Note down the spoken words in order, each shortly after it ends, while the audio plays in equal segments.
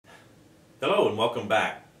Hello and welcome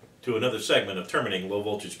back to another segment of Terminating Low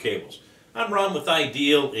Voltage Cables. I'm Ron with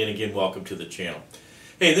IDEAL, and again welcome to the channel.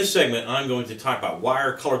 Hey, in this segment I'm going to talk about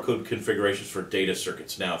wire color code configurations for data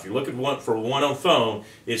circuits. Now if you're looking for one on phone,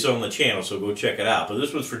 it's on the channel, so go check it out. But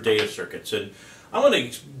this one's for data circuits, and I want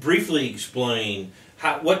to briefly explain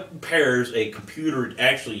what pairs a computer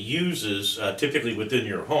actually uses typically within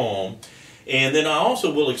your home, and then I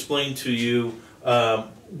also will explain to you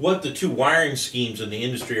what the two wiring schemes in the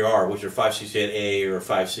industry are, which are 568A or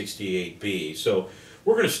 568B. So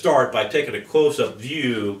we're going to start by taking a close-up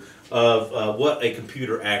view of what a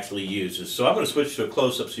computer actually uses. So I'm going to switch to a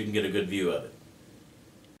close-up so you can get a good view of it.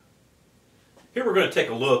 Here we're going to take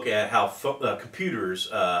a look at how computers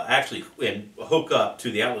actually hook up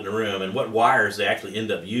to the outlet in the room and what wires they actually end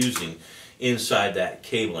up using inside that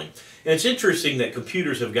cabling. And it's interesting that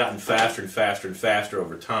computers have gotten faster and faster and faster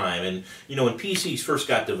over time. And you know, when PCs first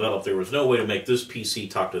got developed, there was no way to make this PC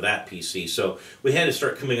talk to that PC. So we had to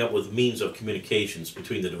start coming up with means of communications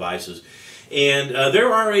between the devices. And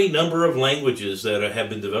there are a number of languages that have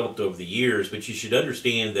been developed over the years, but you should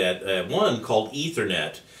understand that one called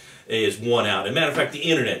Ethernet is one out. As a matter of fact, the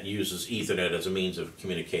internet uses Ethernet as a means of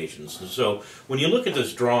communications. And so when you look at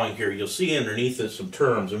this drawing here, you'll see underneath it some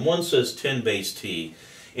terms, and one says 10 base T,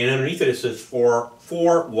 and underneath it says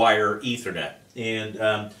four-wire Ethernet.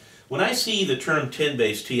 And when I see the term 10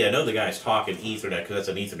 base T, I know the guy's talking Ethernet because that's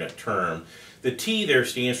an Ethernet term. The T there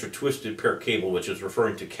stands for twisted pair cable, which is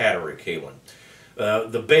referring to catenary cabling.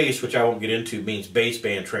 The base, which I won't get into, means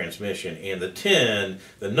baseband transmission, and the 10,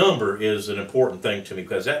 the number, is an important thing to me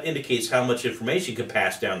because that indicates how much information can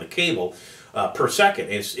pass down the cable per second.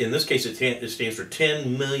 In this case, it stands for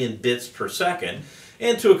 10 million bits per second,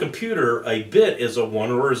 and to a computer, a bit is a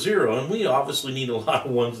 1 or a 0, and we obviously need a lot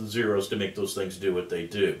of 1s and 0s to make those things do what they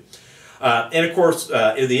do. And of course,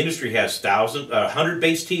 the industry has 100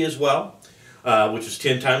 base T as well, which is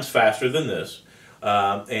 10 times faster than this.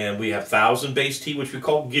 And we have 1000 base T, which we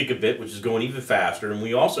call gigabit, which is going even faster, and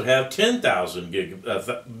we also have 10,000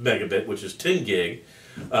 megabit, which is 10 gig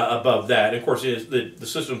above that. And of course, the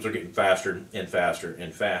systems are getting faster and faster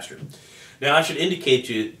and faster. Now, I should indicate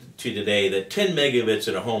to you today that 10 megabits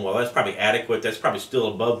in a home, well, that's probably adequate. That's probably still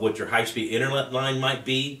above what your high-speed internet line might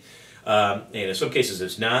be, and in some cases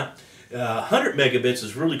it's not. 100 megabits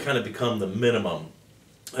has really kind of become the minimum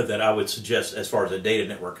that I would suggest as far as a data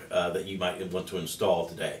network that you might want to install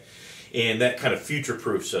today. And that kind of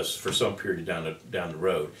future-proofs us for some period down the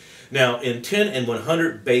road. Now, in 10 and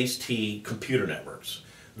 100 base T computer networks,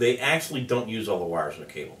 they actually don't use all the wires in the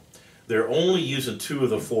cable. They're only using 2 of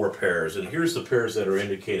the 4 pairs, and here's the pairs that are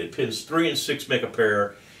indicated. Pins 3 and 6 make a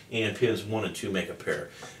pair, and pins 1 and 2 make a pair.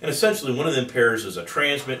 And essentially, one of them pairs is a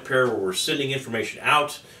transmit pair where we're sending information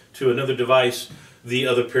out to another device. The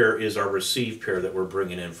other pair is our receive pair that we're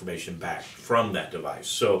bringing information back from that device.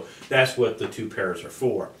 So that's what the 2 pairs are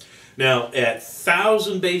for. Now, at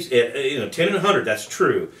 1000 base, 10 and 100, that's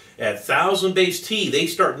true. At 1000 base T, they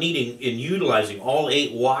start needing and utilizing all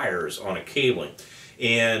 8 wires on a cabling.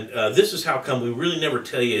 And this is how come we really never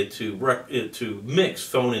tell you to mix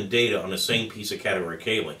phone and data on the same piece of category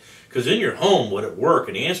cabling. Because in your home, would it work?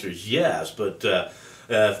 And the answer is yes, but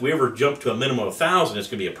if we ever jump to a minimum of 1000, it's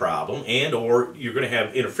going to be a problem, and or you're going to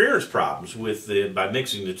have interference problems by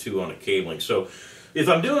mixing the 2 on a cabling. So if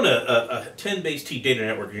I'm doing a 10 base T data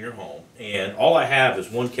network in your home, and all I have is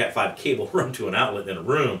one Cat5 cable run to an outlet in a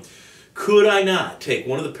room, could I not take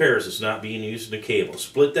one of the pairs that's not being used in the cable,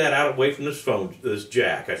 split that out away from this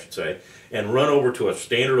jack, I should say, and run over to a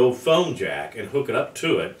standard old phone jack and hook it up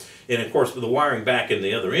to it? And of course, the wiring back in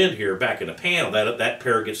the other end here, back in the panel, that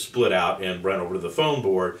pair gets split out and run over to the phone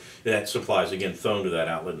board. That supplies, again, phone to that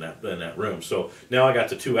outlet in that room. So now I got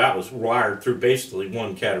the 2 outlets wired through basically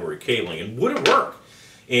one category cabling. And would it work?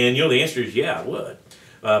 And you know, the answer is yeah, it would.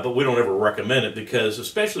 But we don't ever recommend it because,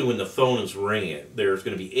 especially when the phone is ringing, there's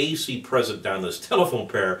going to be AC present down this telephone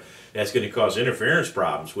pair that's going to cause interference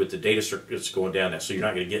problems with the data circuits going down there. So you're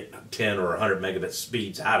not going to get 10 or 100 megabit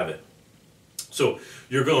speeds out of it. So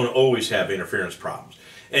you're going to always have interference problems.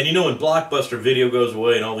 And you know, when Blockbuster Video goes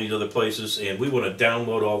away and all these other places, and we want to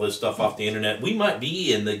download all this stuff off the internet, we might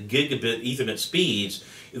be in the gigabit Ethernet speeds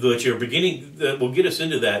that you're beginning, that will get us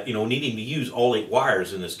into that, you know, needing to use all 8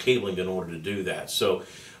 wires in this cabling in order to do that. So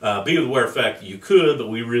be aware of the fact that you could, but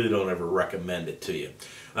we really don't ever recommend it to you.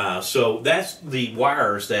 So that's the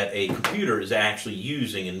wires that a computer is actually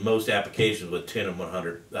using in most applications with 10 and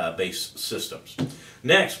 100 base systems.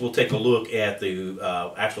 Next, we'll take a look at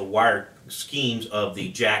the actual wire schemes of the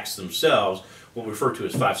jacks themselves, what we refer to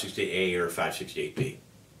as 568A or 568B.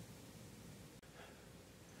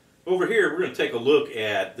 Over here, we're going to take a look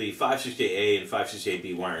at the 568A and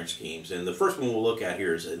 568B wiring schemes. And the first one we'll look at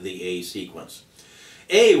here is the A sequence.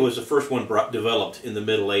 A was the first one developed in the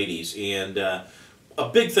middle 80s. And a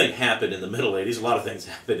big thing happened in the middle 80s. A lot of things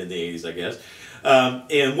happened in the 80s, I guess.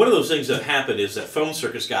 And one of those things that happened is that phone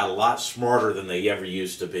circuits got a lot smarter than they ever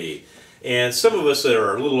used to be. And some of us that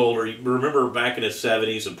are a little older, you remember back in the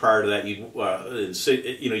 70s and prior to that,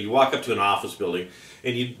 you walk up to an office building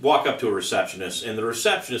and you'd walk up to a receptionist, and the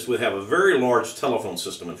receptionist would have a very large telephone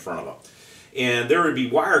system in front of them. And there would be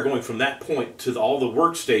wire going from that point to all the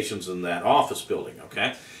workstations in that office building,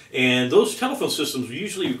 okay? And those telephone systems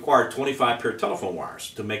usually require 25 pair telephone wires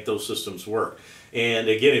to make those systems work. And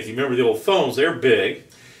again, if you remember the old phones, they're big,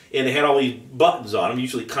 and they had all these buttons on them,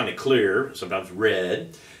 usually kind of clear, sometimes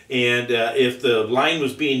red. And if the line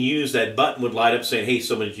was being used, that button would light up saying, hey,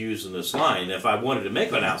 someone's using this line. And if I wanted to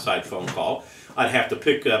make an outside phone call, I'd have to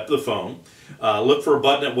pick up the phone, look for a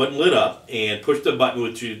button that wasn't lit up, and push the button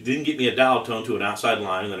which didn't get me a dial tone to an outside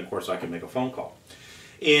line, and then, of course, I could make a phone call.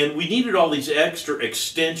 And we needed all these extra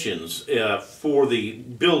extensions for the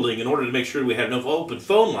building in order to make sure we had enough open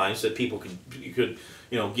phone lines that people could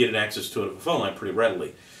get an access to a phone line pretty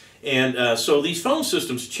readily. And so these phone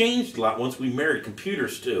systems changed a lot once we married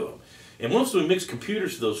computers to them. And once we mixed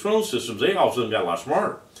computers to those phone systems, they all of a sudden got a lot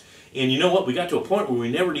smarter. And you know what? We got to a point where we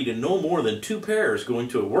never needed no more than 2 pairs going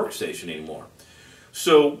to a workstation anymore.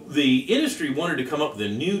 So the industry wanted to come up with a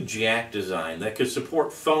new jack design that could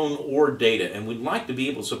support phone or data, and we'd like to be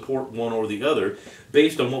able to support one or the other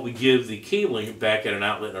based on what we give the cabling back at an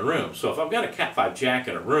outlet in a room. So if I've got a Cat5 jack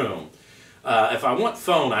in a room, if I want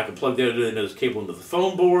phone, I can plug that into this cable into the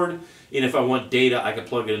phone board, and if I want data, I can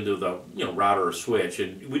plug it into the router or switch,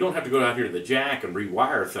 and we don't have to go down here to the jack and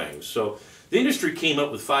rewire things. So the industry came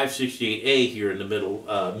up with 568A here in the middle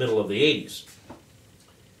of the 80s.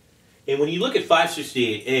 And when you look at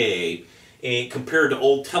 568A and compared to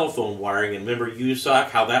old telephone wiring, and remember USOC,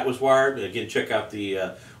 how that was wired, and again, check out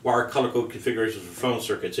the wire color code configurations for phone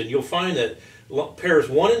circuits, and you'll find that pairs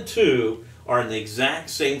 1 and 2 are in the exact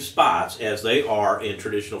same spots as they are in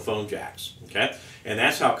traditional phone jacks, okay? And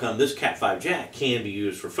that's how come this Cat5 jack can be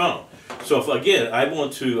used for phone. So if, again, I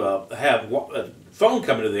want to have a phone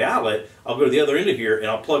coming to the outlet, I'll go to the other end of here and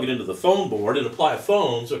I'll plug it into the phone board and apply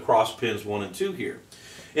phones across pins 1 and 2 here.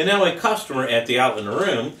 And now a customer at the outlet in the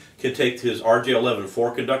room can take his RJ11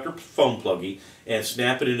 4-conductor phone pluggy and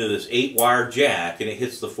snap it into this 8-wire jack, and it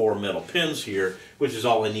hits the 4 metal pins here, which is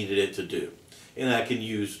all I needed it to do. And I can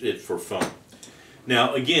use it for phone.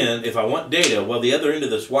 Now again, if I want data, well, the other end of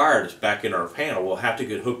this wire that's back in our panel will have to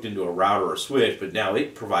get hooked into a router or switch, but now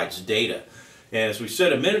it provides data. And as we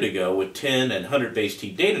said a minute ago, with 10 and 100 base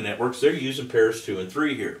T data networks, they're using pairs 2 and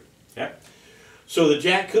 3 here. Okay? So the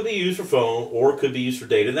jack could be used for phone or it could be used for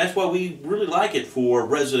data, and that's why we really like it for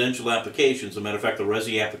residential applications. As a matter of fact, the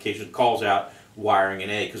Resi application calls out wiring in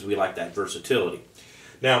A because we like that versatility.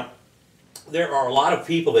 Now, there are a lot of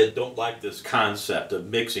people that don't like this concept of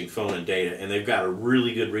mixing phone and data, and they've got a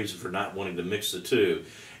really good reason for not wanting to mix the two,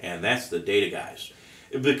 and that's the data guys.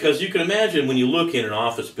 Because you can imagine when you look in an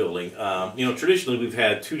office building, traditionally we've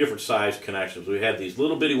had 2 different size connections. We had these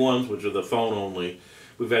little bitty ones, which are the phone only.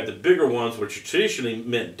 We've had the bigger ones, which traditionally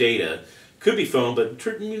meant data. Could be phone, but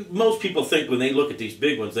most people think when they look at these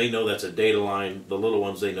big ones, they know that's a data line. The little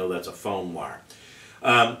ones, they know that's a phone wire.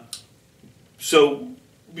 So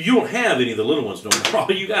you don't have any of the little ones no more.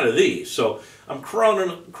 All you got are these. So I'm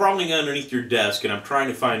crawling underneath your desk, and I'm trying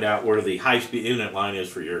to find out where the high-speed internet line is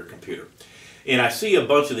for your computer. And I see a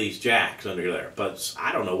bunch of these jacks under there, but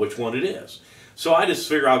I don't know which one it is. So I just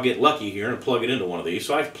figure I'll get lucky here and plug it into one of these.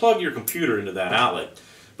 So I plug your computer into that outlet.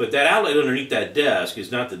 But that outlet underneath that desk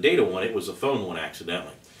is not the data one, it was the phone one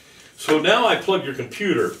accidentally. So now I plug your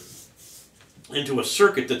computer into a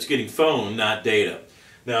circuit that's getting phone, not data.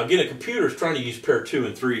 Now again, a computer is trying to use pair 2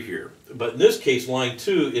 and 3 here. But in this case, line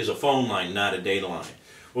 2 is a phone line, not a data line.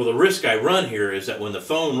 Well, the risk I run here is that when the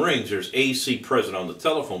phone rings, there's AC present on the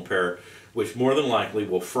telephone pair, which more than likely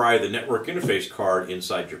will fry the network interface card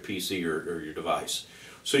inside your PC or your device.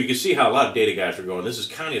 So you can see how a lot of data guys are going, this is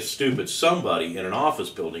kind of stupid. Somebody in an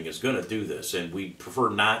office building is going to do this, and we prefer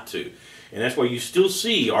not to. And that's why you still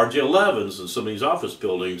see RJ11s in some of these office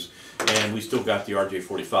buildings, and we still got the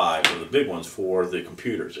RJ45, or the big ones for the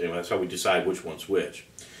computers. And that's how we decide which one's which.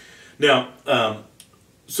 Now,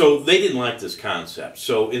 so they didn't like this concept.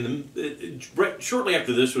 So shortly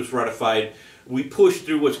after this was ratified, we pushed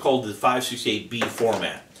through what's called the 568B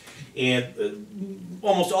format. And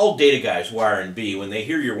almost all data guys wire in B. When they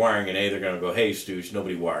hear you're wiring in A, they're going to go, hey, Stooge,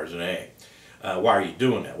 nobody wires in A. Why are you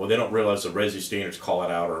doing that? Well, they don't realize the Resi standards call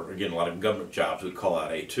it out, or again, a lot of government jobs would call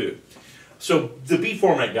out A too. So the B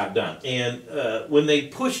format got done, and when they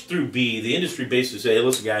pushed through B, the industry basically said, hey,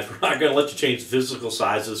 listen guys, we're not going to let you change the physical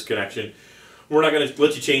size of this connection. We're not going to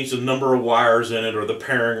let you change the number of wires in it or the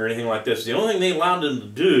pairing or anything like this. The only thing they allowed them to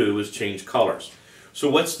do was change colors. So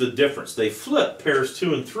what's the difference? They flip pairs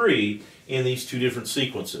 2 and 3 in these two different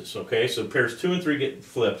sequences. Okay, so pairs 2 and 3 get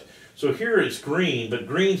flipped. So here it's green, but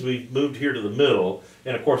green's we've moved here to the middle,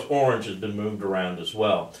 and of course orange has been moved around as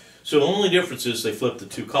well. So the only difference is they flip the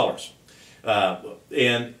two colors.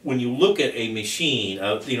 And when you look at a machine,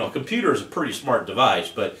 you know, a computer is a pretty smart device,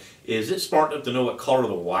 but is it smart enough to know what color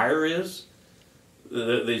the wire is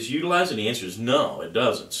that's utilized? And the answer is no, it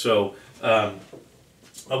doesn't. So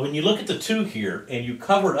when you look at the two here and you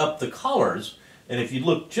cover up the colors, and if you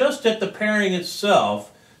look just at the pairing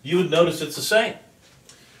itself, you would notice it's the same.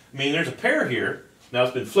 I mean, there's a pair here. Now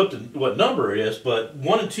it's been flipped in what number it is, but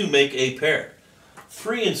 1 and 2 make a pair.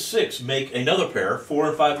 3 and 6 make another pair, 4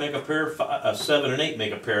 and 5 make a pair, 7 and 8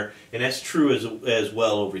 make a pair, and that's true as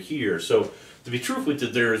well over here. So to be truthful with you,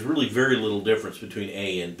 there is really very little difference between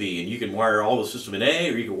A and B, and you can wire all the system in A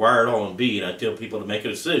or you can wire it all in B, and I tell people to make a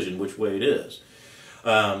decision which way it is.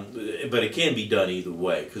 But it can be done either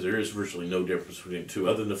way because there is virtually no difference between the two,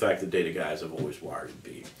 other than the fact that data guys have always wired in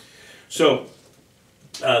B. So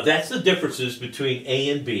that's the differences between A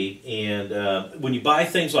and B, and when you buy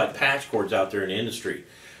things like patch cords out there in the industry,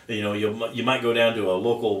 you know, you might go down to a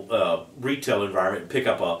local retail environment and pick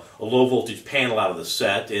up a low voltage panel out of the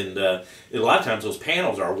set, and a lot of times those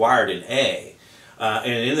panels are wired in A.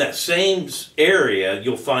 And in that same area,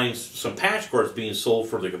 you'll find some patch cords being sold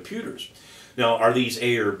for the computers. Now, are these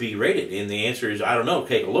A or B rated? And the answer is, I don't know,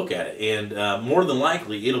 take a look at it. And more than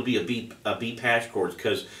likely, it'll be a B patch cords,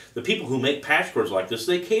 because the people who make patch cords like this,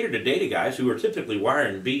 they cater to data guys who are typically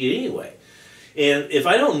wiring B anyway. And if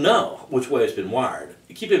I don't know which way it's been wired,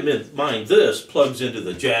 keep in mind this plugs into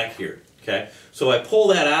the jack here. Okay, so I pull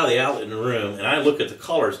that out of the outlet in the room, and I look at the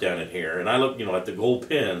colors down in here, and I look, you know, at the gold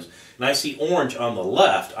pins, and I see orange on the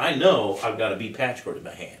left. I know I've got a B patch cord in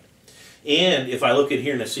my hand. And if I look in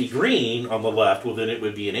here and I see green on the left, well then it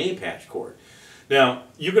would be an A patch cord. Now,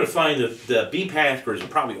 you're going to find that the B patch cords are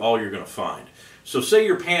probably all you're going to find. So say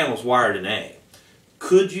your panel's wired in A.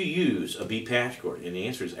 Could you use a B patch cord? And the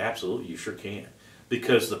answer is absolutely, you sure can.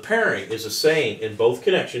 Because the pairing is the same in both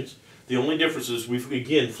connections. The only difference is we've,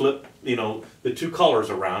 again, flipped, you know, the two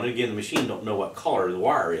colors around. Again, the machine don't know what color the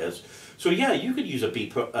wire is. So yeah, you could use a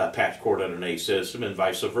B patch cord on an A system and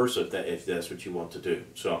vice versa if that's what you want to do.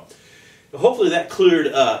 So hopefully that cleared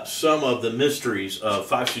up some of the mysteries of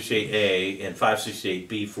 568A and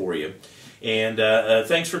 568B for you. And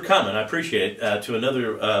thanks for coming. I appreciate it. To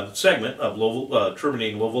another segment of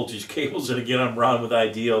terminating low voltage cables. And again, I'm Ron with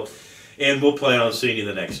IDEAL. And we'll plan on seeing you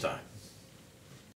the next time.